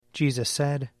Jesus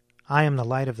said, "I am the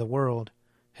light of the world.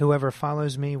 Whoever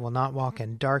follows me will not walk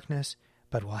in darkness,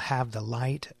 but will have the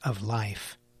light of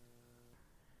life."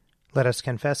 Let us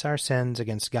confess our sins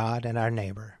against God and our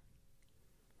neighbor.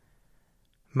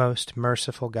 Most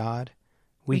merciful God,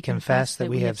 we confess that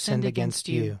we have sinned against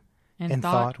you in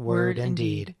thought, word, and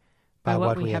deed, by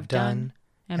what we have done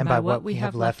and by what we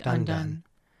have left undone.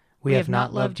 We have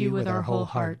not loved you with our whole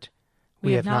heart.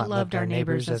 We have not loved our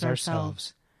neighbors as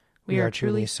ourselves. We are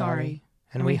truly sorry,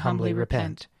 and we humbly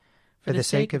repent. For the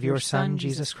sake of your Son,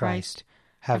 Jesus Christ,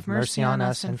 have mercy on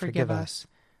us and forgive us,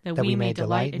 that we may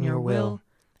delight in your will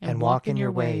and walk in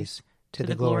your ways, to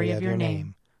the glory of your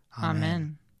name.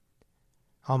 Amen.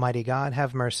 Almighty God,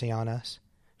 have mercy on us.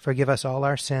 Forgive us all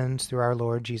our sins through our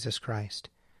Lord Jesus Christ.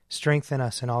 Strengthen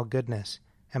us in all goodness,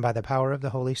 and by the power of the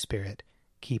Holy Spirit,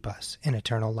 keep us in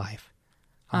eternal life.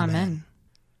 Amen.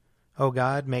 O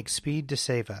God, make speed to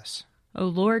save us. O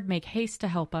Lord, make haste to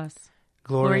help us.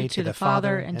 Glory to the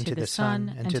Father, and to the Son,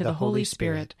 and to the Holy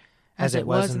Spirit, as it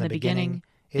was in the beginning,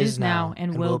 is now,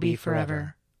 and will be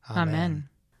forever. Amen.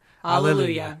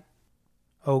 Alleluia.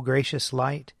 O gracious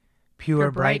light,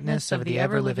 pure brightness of the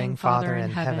ever-living Father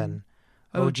in heaven,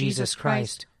 O Jesus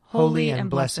Christ, holy and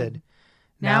blessed,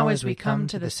 now as we come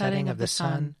to the setting of the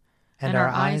sun, and our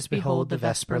eyes behold the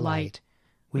vesper light,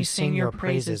 we sing your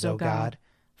praises, O God,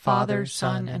 Father,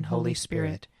 Son, and Holy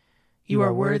Spirit. You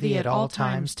are worthy at all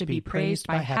times to be praised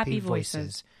by happy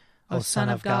voices, O Son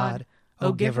of God,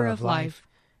 O Giver of life,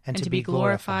 and to be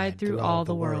glorified through all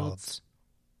the worlds.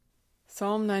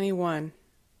 Psalm 91.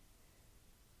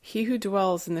 He who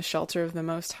dwells in the shelter of the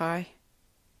Most High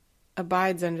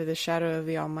abides under the shadow of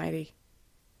the Almighty.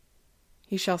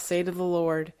 He shall say to the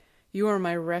Lord, "You are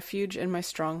my refuge and my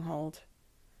stronghold,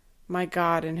 my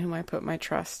God in whom I put my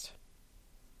trust."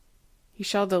 He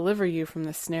shall deliver you from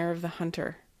the snare of the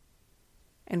hunter,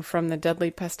 and from the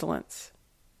deadly pestilence.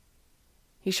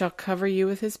 He shall cover you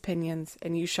with his pinions,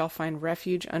 and you shall find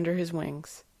refuge under his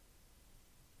wings.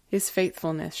 His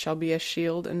faithfulness shall be a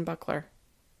shield and buckler.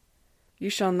 You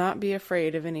shall not be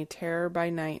afraid of any terror by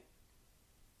night,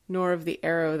 nor of the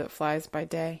arrow that flies by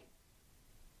day,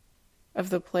 of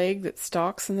the plague that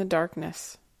stalks in the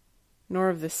darkness, nor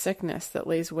of the sickness that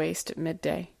lays waste at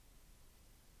midday.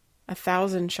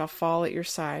 1,000 shall fall at your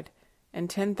side, and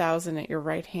 10,000 at your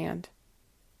right hand,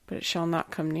 but it shall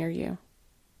not come near you.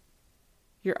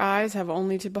 Your eyes have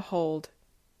only to behold,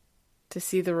 to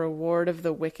see the reward of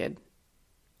the wicked,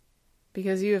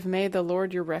 because you have made the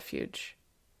Lord your refuge,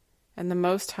 and the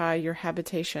Most High your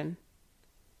habitation.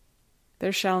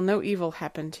 There shall no evil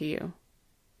happen to you,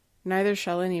 neither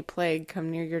shall any plague come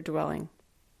near your dwelling.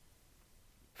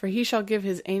 For he shall give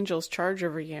his angels charge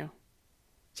over you,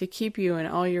 to keep you in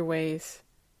all your ways.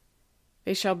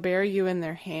 They shall bear you in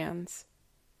their hands,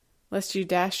 lest you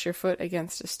dash your foot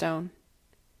against a stone.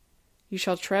 You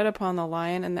shall tread upon the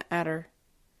lion and the adder.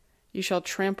 You shall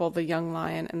trample the young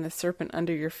lion and the serpent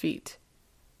under your feet.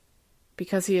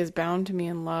 Because he is bound to me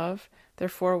in love,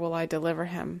 therefore will I deliver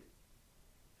him.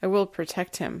 I will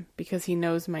protect him, because he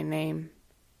knows my name.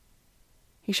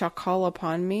 He shall call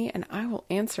upon me, and I will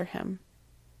answer him.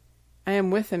 I am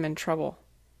with him in trouble.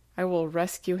 I will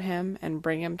rescue him and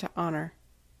bring him to honor.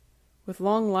 With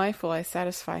long life will I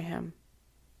satisfy him,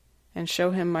 and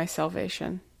show him my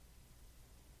salvation.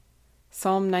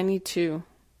 Psalm 92.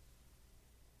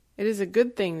 It is a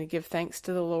good thing to give thanks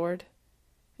to the Lord,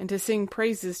 and to sing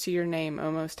praises to your name,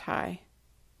 O Most High,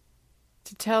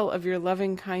 to tell of your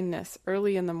loving kindness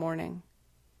early in the morning,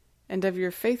 and of your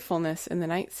faithfulness in the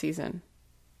night season,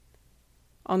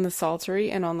 on the psaltery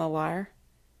and on the lyre,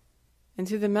 and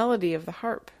to the melody of the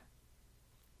harp.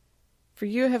 For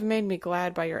you have made me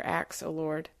glad by your acts, O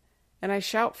Lord, and I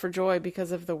shout for joy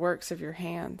because of the works of your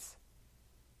hands.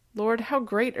 Lord, how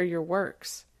great are your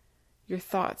works! Your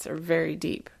thoughts are very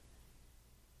deep.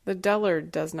 The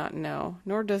dullard does not know,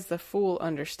 nor does the fool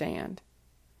understand,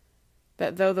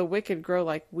 that though the wicked grow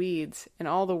like weeds, and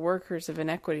all the workers of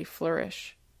iniquity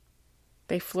flourish,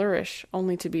 they flourish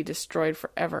only to be destroyed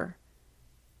forever.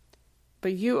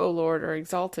 But you, O Lord, are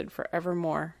exalted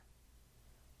forevermore.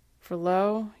 For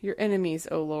lo, your enemies,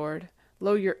 O Lord,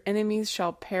 lo, your enemies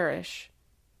shall perish,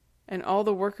 and all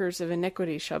the workers of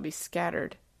iniquity shall be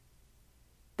scattered.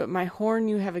 But my horn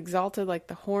you have exalted like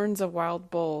the horns of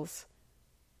wild bulls.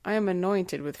 I am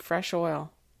anointed with fresh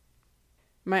oil.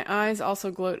 My eyes also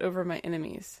gloat over my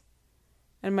enemies,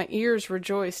 and my ears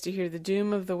rejoice to hear the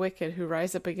doom of the wicked who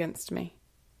rise up against me.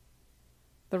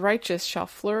 The righteous shall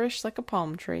flourish like a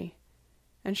palm tree,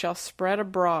 and shall spread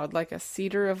abroad like a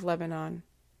cedar of Lebanon.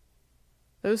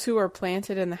 Those who are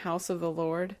planted in the house of the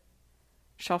Lord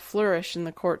shall flourish in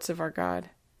the courts of our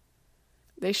God.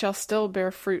 They shall still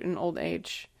bear fruit in old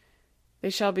age. They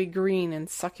shall be green and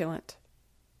succulent,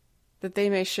 that they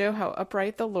may show how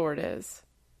upright the Lord is,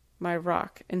 my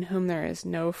rock, in whom there is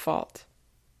no fault.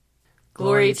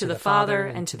 Glory to the Father,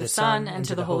 and to the Son, and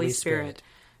to the Holy Spirit,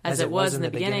 as it was in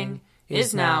the beginning,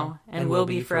 is now, and will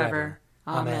be forever.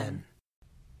 Amen.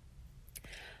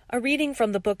 A reading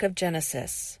from the book of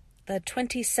Genesis, the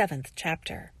 27th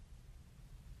chapter.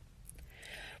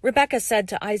 Rebekah said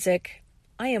to Isaac,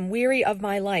 I am weary of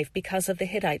my life because of the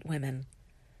Hittite women.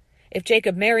 If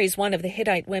Jacob marries one of the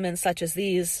Hittite women such as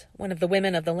these, one of the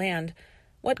women of the land,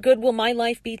 what good will my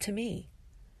life be to me?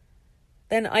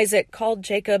 Then Isaac called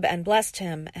Jacob and blessed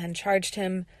him, and charged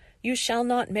him, You shall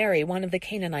not marry one of the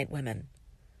Canaanite women.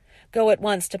 Go at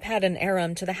once to Paddan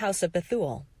Aram to the house of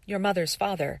Bethuel, your mother's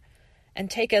father,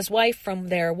 and take as wife from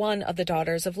there one of the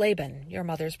daughters of Laban, your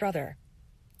mother's brother.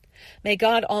 May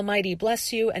God Almighty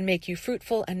bless you and make you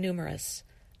fruitful and numerous,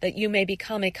 that you may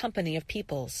become a company of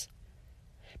peoples.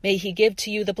 May he give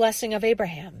to you the blessing of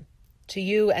Abraham, to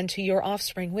you and to your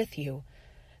offspring with you,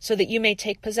 so that you may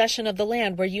take possession of the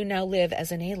land where you now live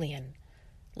as an alien,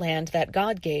 land that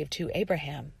God gave to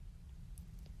Abraham.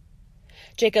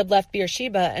 Jacob left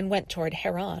Beersheba and went toward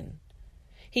Haran.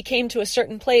 He came to a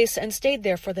certain place and stayed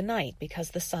there for the night because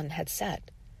the sun had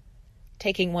set.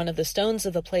 Taking one of the stones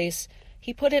of the place,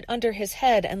 he put it under his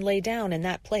head and lay down in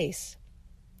that place.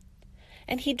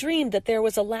 And he dreamed that there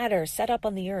was a ladder set up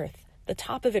on the earth, the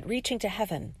top of it reaching to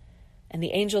heaven, and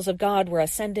the angels of God were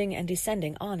ascending and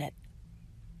descending on it.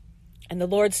 And the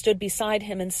Lord stood beside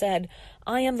him and said,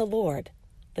 I am the Lord,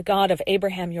 the God of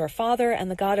Abraham your father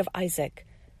and the God of Isaac.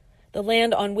 The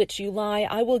land on which you lie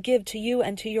I will give to you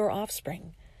and to your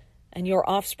offspring, and your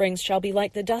offspring shall be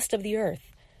like the dust of the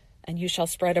earth, and you shall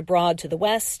spread abroad to the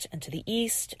west and to the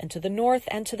east and to the north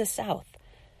and to the south,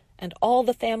 and all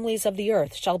the families of the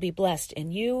earth shall be blessed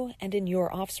in you and in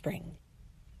your offspring.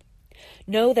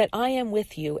 Know that I am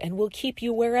with you and will keep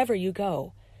you wherever you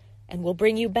go, and will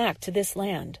bring you back to this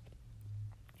land.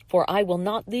 For I will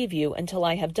not leave you until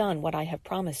I have done what I have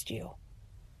promised you.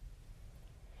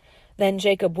 Then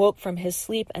Jacob woke from his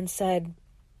sleep and said,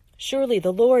 Surely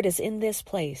the Lord is in this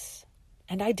place,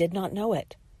 and I did not know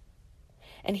it.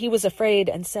 And he was afraid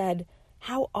and said,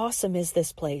 How awesome is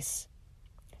this place!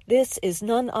 This is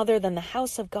none other than the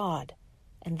house of God,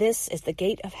 and this is the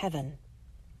gate of heaven.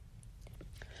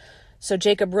 So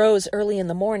Jacob rose early in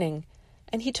the morning,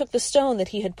 and he took the stone that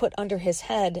he had put under his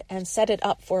head and set it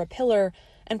up for a pillar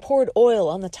and poured oil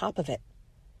on the top of it.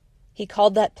 He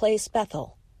called that place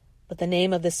Bethel, but the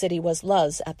name of the city was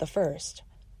Luz at the first.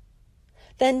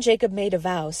 Then Jacob made a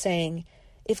vow, saying,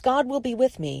 If God will be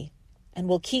with me, and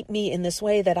will keep me in this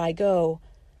way that I go,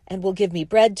 and will give me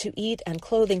bread to eat and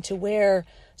clothing to wear,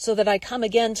 so that I come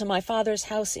again to my father's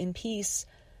house in peace,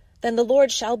 then the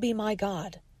Lord shall be my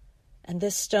God. And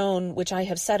this stone, which I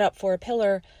have set up for a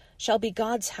pillar, shall be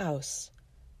God's house.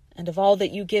 And of all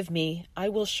that you give me, I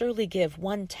will surely give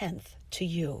 1/10 to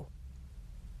you.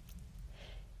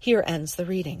 Here ends the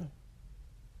reading.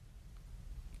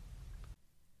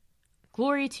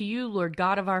 Glory to you, Lord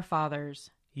God of our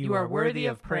fathers. You are worthy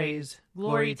of praise.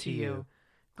 Glory to you.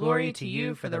 Glory to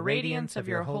you for the radiance of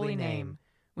your holy name.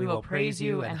 We will praise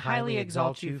you and highly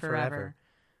exalt you forever.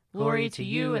 Glory to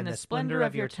you in the splendor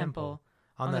of your temple.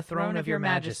 On the throne of your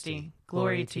majesty,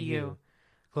 glory to you.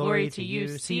 Glory to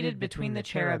you, seated between the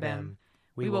cherubim.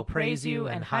 We will praise you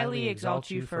and highly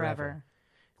exalt you forever.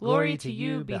 Glory to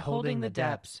you, beholding the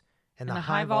depths, and the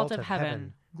high vault of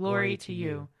heaven, glory to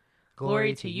you.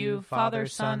 Glory to you, Father,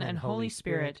 Son, and Holy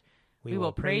Spirit. We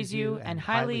will praise you and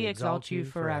highly exalt you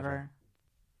forever.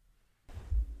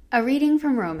 A reading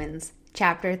from Romans,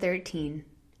 chapter 13.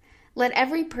 Let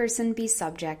every person be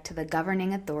subject to the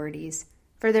governing authorities,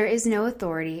 for there is no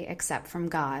authority except from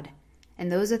God,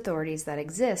 and those authorities that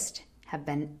exist have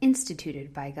been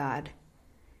instituted by God.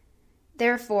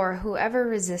 Therefore, whoever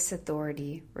resists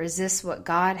authority resists what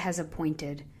God has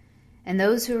appointed, and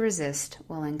those who resist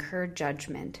will incur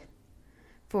judgment.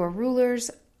 For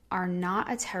rulers are not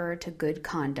a terror to good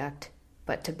conduct,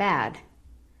 but to bad.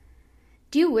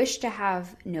 Do you wish to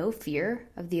have no fear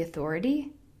of the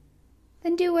authority?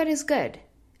 Then do what is good,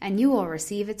 and you will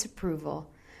receive its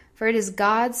approval, for it is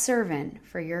God's servant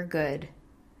for your good.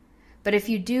 But if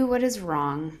you do what is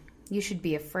wrong, you should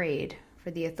be afraid,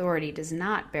 for the authority does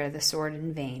not bear the sword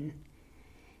in vain.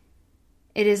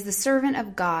 It is the servant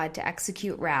of God to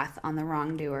execute wrath on the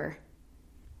wrongdoer.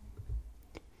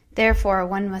 Therefore,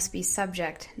 one must be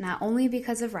subject not only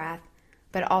because of wrath,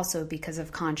 but also because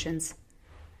of conscience.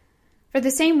 For the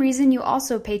same reason you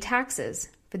also pay taxes,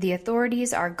 for the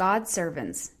authorities are God's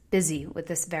servants, busy with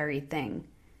this very thing.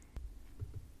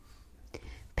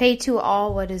 Pay to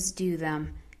all what is due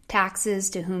them,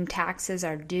 taxes to whom taxes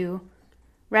are due,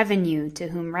 revenue to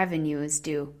whom revenue is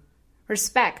due,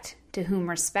 respect to whom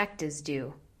respect is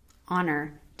due,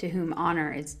 honor to whom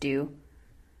honor is due.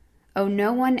 Owe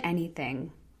no one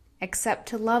anything, except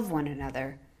to love one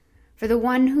another, for the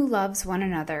one who loves one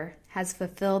another has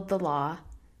fulfilled the law.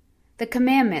 The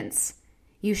commandments: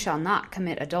 you shall not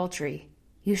commit adultery,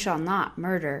 you shall not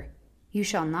murder, you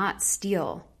shall not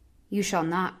steal, you shall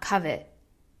not covet,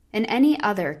 and any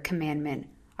other commandment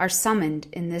are summoned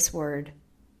in this word: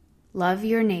 love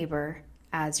your neighbor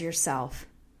as yourself.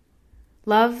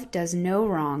 Love does no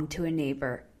wrong to a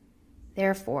neighbor.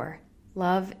 Therefore,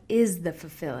 love is the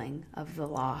fulfilling of the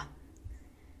law.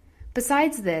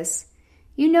 Besides this,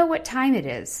 you know what time it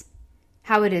is,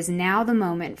 how it is now the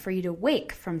moment for you to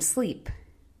wake from sleep.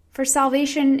 For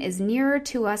salvation is nearer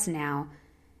to us now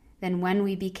than when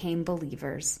we became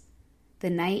believers. The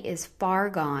night is far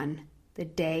gone, the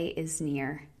day is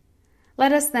near.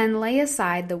 Let us then lay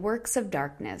aside the works of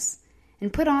darkness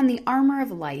and put on the armor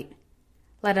of light.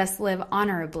 Let us live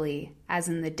honorably as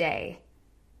in the day,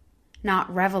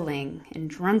 not reveling in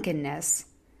drunkenness,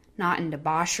 not in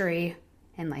debauchery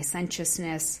and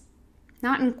licentiousness,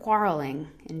 not in quarreling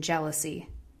and jealousy.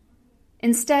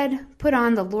 Instead, put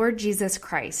on the Lord Jesus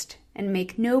Christ and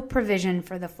make no provision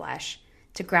for the flesh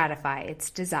to gratify its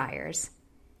desires.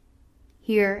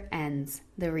 Here ends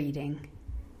the reading.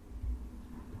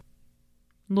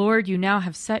 Lord, you now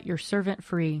have set your servant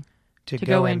free, to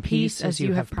go in peace as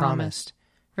you have promised.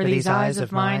 For these eyes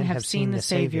of mine have seen the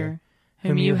Savior,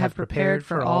 whom you have prepared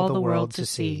for all the world to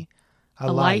see,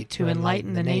 a light to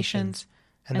enlighten the nations,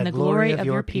 and the glory of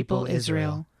your people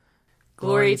Israel.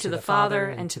 Glory to the Father,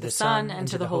 and to the Son, and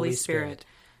to the Holy Spirit,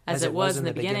 as it was in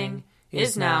the beginning,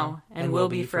 is now, and will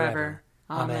be forever.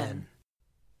 Amen.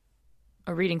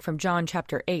 A reading from John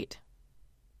chapter 8.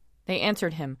 They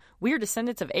answered him, "We are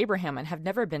descendants of Abraham and have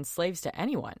never been slaves to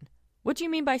anyone. What do you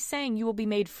mean by saying you will be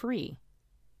made free?"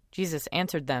 Jesus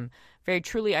answered them, "Very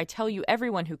truly I tell you,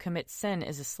 everyone who commits sin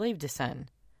is a slave to sin.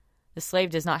 The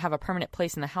slave does not have a permanent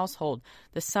place in the household.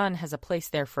 The Son has a place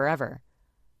there forever.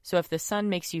 So if the Son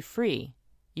makes you free,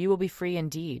 you will be free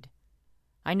indeed.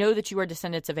 I know that you are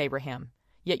descendants of Abraham,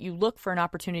 yet you look for an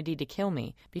opportunity to kill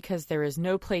me, because there is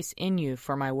no place in you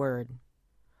for my word.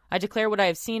 I declare what I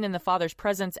have seen in the Father's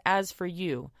presence. As for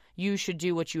you, you should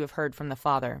do what you have heard from the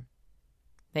Father."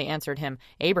 They answered him,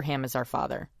 "Abraham is our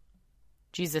father."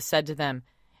 Jesus said to them,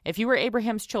 "If you were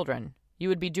Abraham's children, you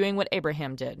would be doing what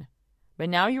Abraham did. But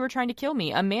now you are trying to kill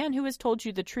me, a man who has told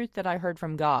you the truth that I heard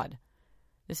from God.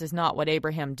 This is not what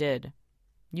Abraham did.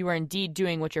 You are indeed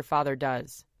doing what your father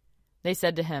does." They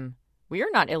said to him, "We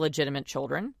are not illegitimate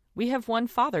children. We have one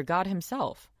Father, God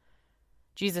himself."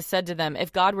 Jesus said to them,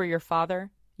 "If God were your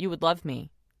Father, you would love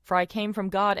me, for I came from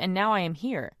God, and now I am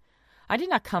here. I did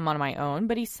not come on my own,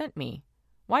 but he sent me.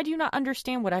 Why do you not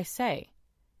understand what I say?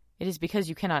 It is because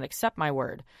you cannot accept my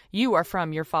word. You are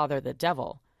from your father the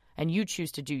devil, and you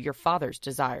choose to do your father's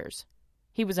desires.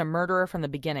 He was a murderer from the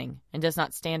beginning, and does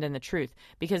not stand in the truth,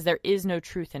 because there is no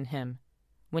truth in him.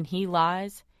 When he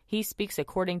lies, he speaks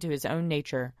according to his own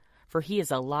nature, for he is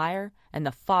a liar and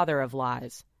the father of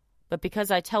lies. But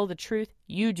because I tell the truth,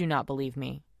 you do not believe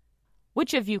me.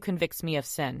 Which of you convicts me of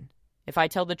sin? If I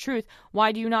tell the truth,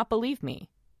 why do you not believe me?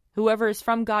 Whoever is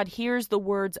from God hears the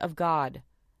words of God.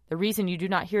 The reason you do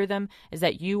not hear them is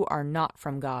that you are not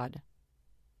from God."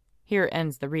 Here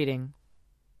ends the reading.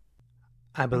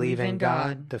 I believe in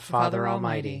God, the Father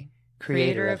Almighty,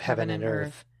 creator of heaven and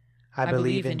earth. I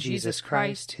believe in Jesus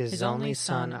Christ, his only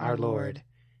Son, our Lord.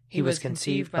 He was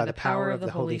conceived by the power of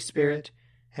the Holy Spirit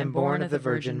and born of the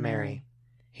Virgin Mary.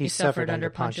 He suffered under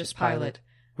Pontius Pilate,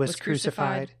 was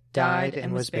crucified, died,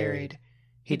 and was buried.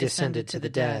 He descended to the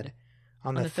dead.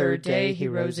 On the third day he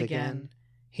rose again.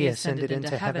 He ascended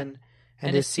into heaven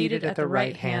and is seated at the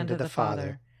right hand of the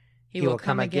Father. He will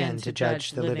come again to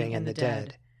judge the living and the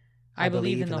dead. I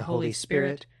believe in the Holy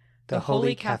Spirit, the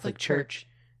Holy Catholic Church,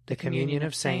 the communion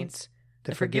of saints,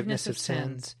 the forgiveness of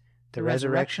sins, the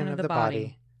resurrection of the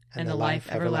body, and the life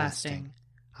everlasting.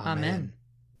 Amen.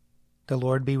 The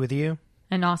Lord be with you.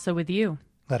 And also with you.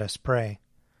 Let us pray.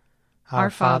 Our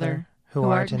Father, who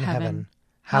art in heaven,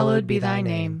 hallowed be thy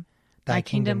name. Thy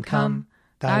kingdom come,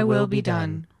 thy will be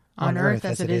done, on earth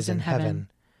as it is in heaven.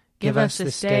 Give us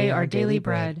this day our daily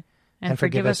bread, and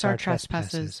forgive us our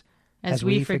trespasses, as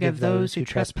we forgive those who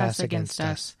trespass against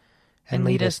us. And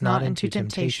lead us not into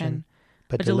temptation,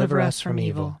 but deliver us from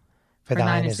evil. For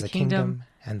thine is the kingdom,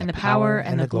 and the power,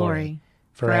 and the glory,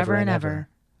 forever and ever.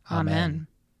 Amen.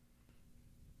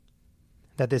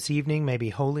 That this evening may be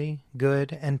holy,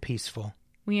 good, and peaceful.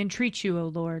 We entreat you, O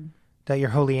Lord. that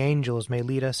your holy angels may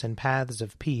lead us in paths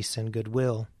of peace and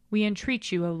goodwill. We entreat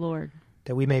you, O Lord.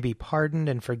 That we may be pardoned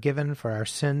and forgiven for our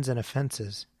sins and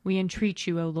offenses. We entreat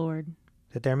you, O Lord.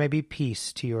 That there may be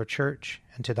peace to your church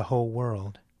and to the whole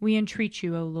world. We entreat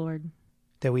you, O Lord.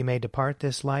 That we may depart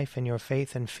this life in your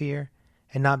faith and fear,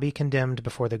 and not be condemned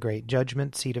before the great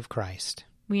judgment seat of Christ.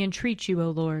 We entreat you,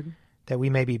 O Lord. That we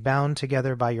may be bound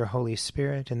together by your Holy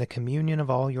Spirit in the communion of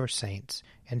all your saints,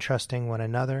 entrusting one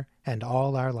another and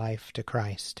all our life to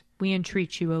Christ. We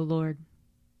entreat you, O Lord.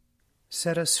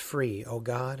 Set us free, O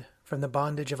God, from the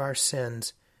bondage of our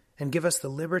sins, and give us the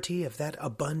liberty of that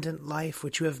abundant life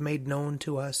which you have made known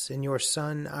to us in your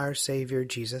Son, our Savior,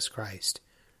 Jesus Christ,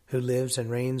 who lives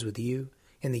and reigns with you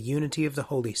in the unity of the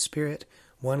Holy Spirit,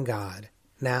 one God,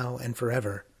 now and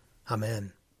forever.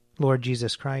 Amen. Lord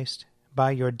Jesus Christ,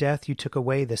 by your death you took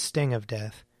away the sting of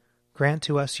death. Grant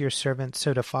to us, your servants,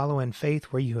 so to follow in faith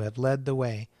where you have led the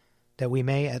way, that we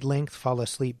may at length fall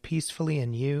asleep peacefully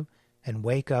in you and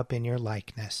wake up in your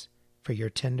likeness, for your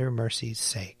tender mercy's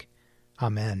sake.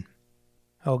 Amen.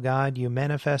 O God, you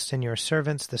manifest in your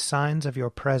servants the signs of your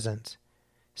presence.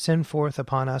 Send forth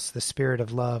upon us the Spirit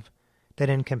of love, that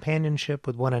in companionship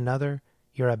with one another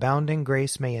your abounding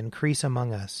grace may increase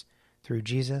among us, through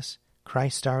Jesus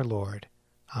Christ our Lord.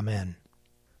 Amen.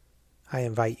 I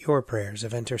invite your prayers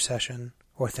of intercession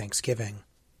or thanksgiving.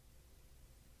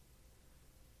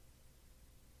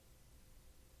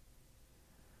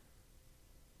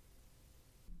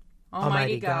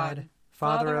 Almighty God,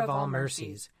 Father of all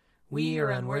mercies, we, your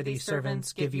unworthy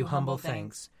servants, give you humble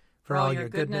thanks for all your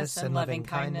goodness and loving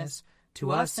kindness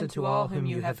to us and to all whom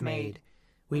you have made.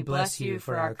 We bless you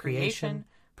for our creation,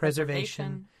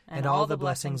 preservation, and all the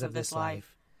blessings of this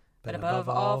life, but above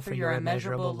all for your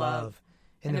immeasurable love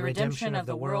in the redemption of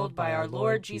the world by our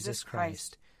Lord Jesus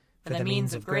Christ, for the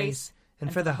means of grace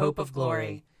and for the hope of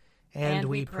glory. And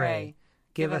we pray,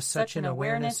 give us such an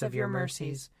awareness of your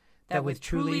mercies, that with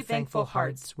truly thankful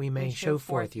hearts we may show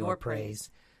forth your praise,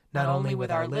 not only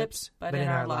with our lips, but in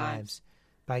our lives,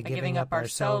 by giving up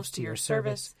ourselves to your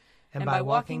service, and by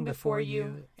walking before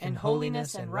you in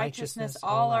holiness and righteousness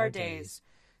all our days,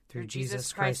 through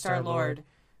Jesus Christ our Lord,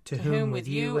 to whom with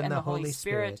you and the Holy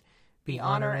Spirit be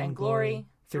honor and glory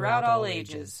throughout all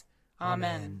ages.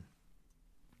 Amen.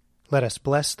 Let us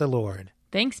bless the Lord.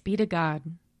 Thanks be to God.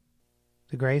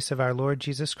 The grace of our Lord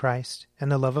Jesus Christ,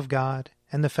 and the love of God,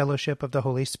 and the fellowship of the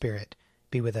Holy Spirit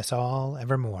be with us all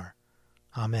evermore.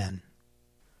 Amen.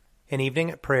 An Evening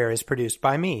at Prayer is produced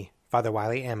by me, Father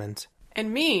Wiley Ammons.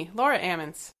 And me, Laura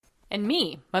Ammons. And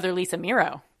me, Mother Lisa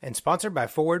Miro. And sponsored by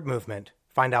Forward Movement.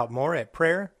 Find out more at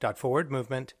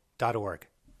prayer.forwardmovement.org.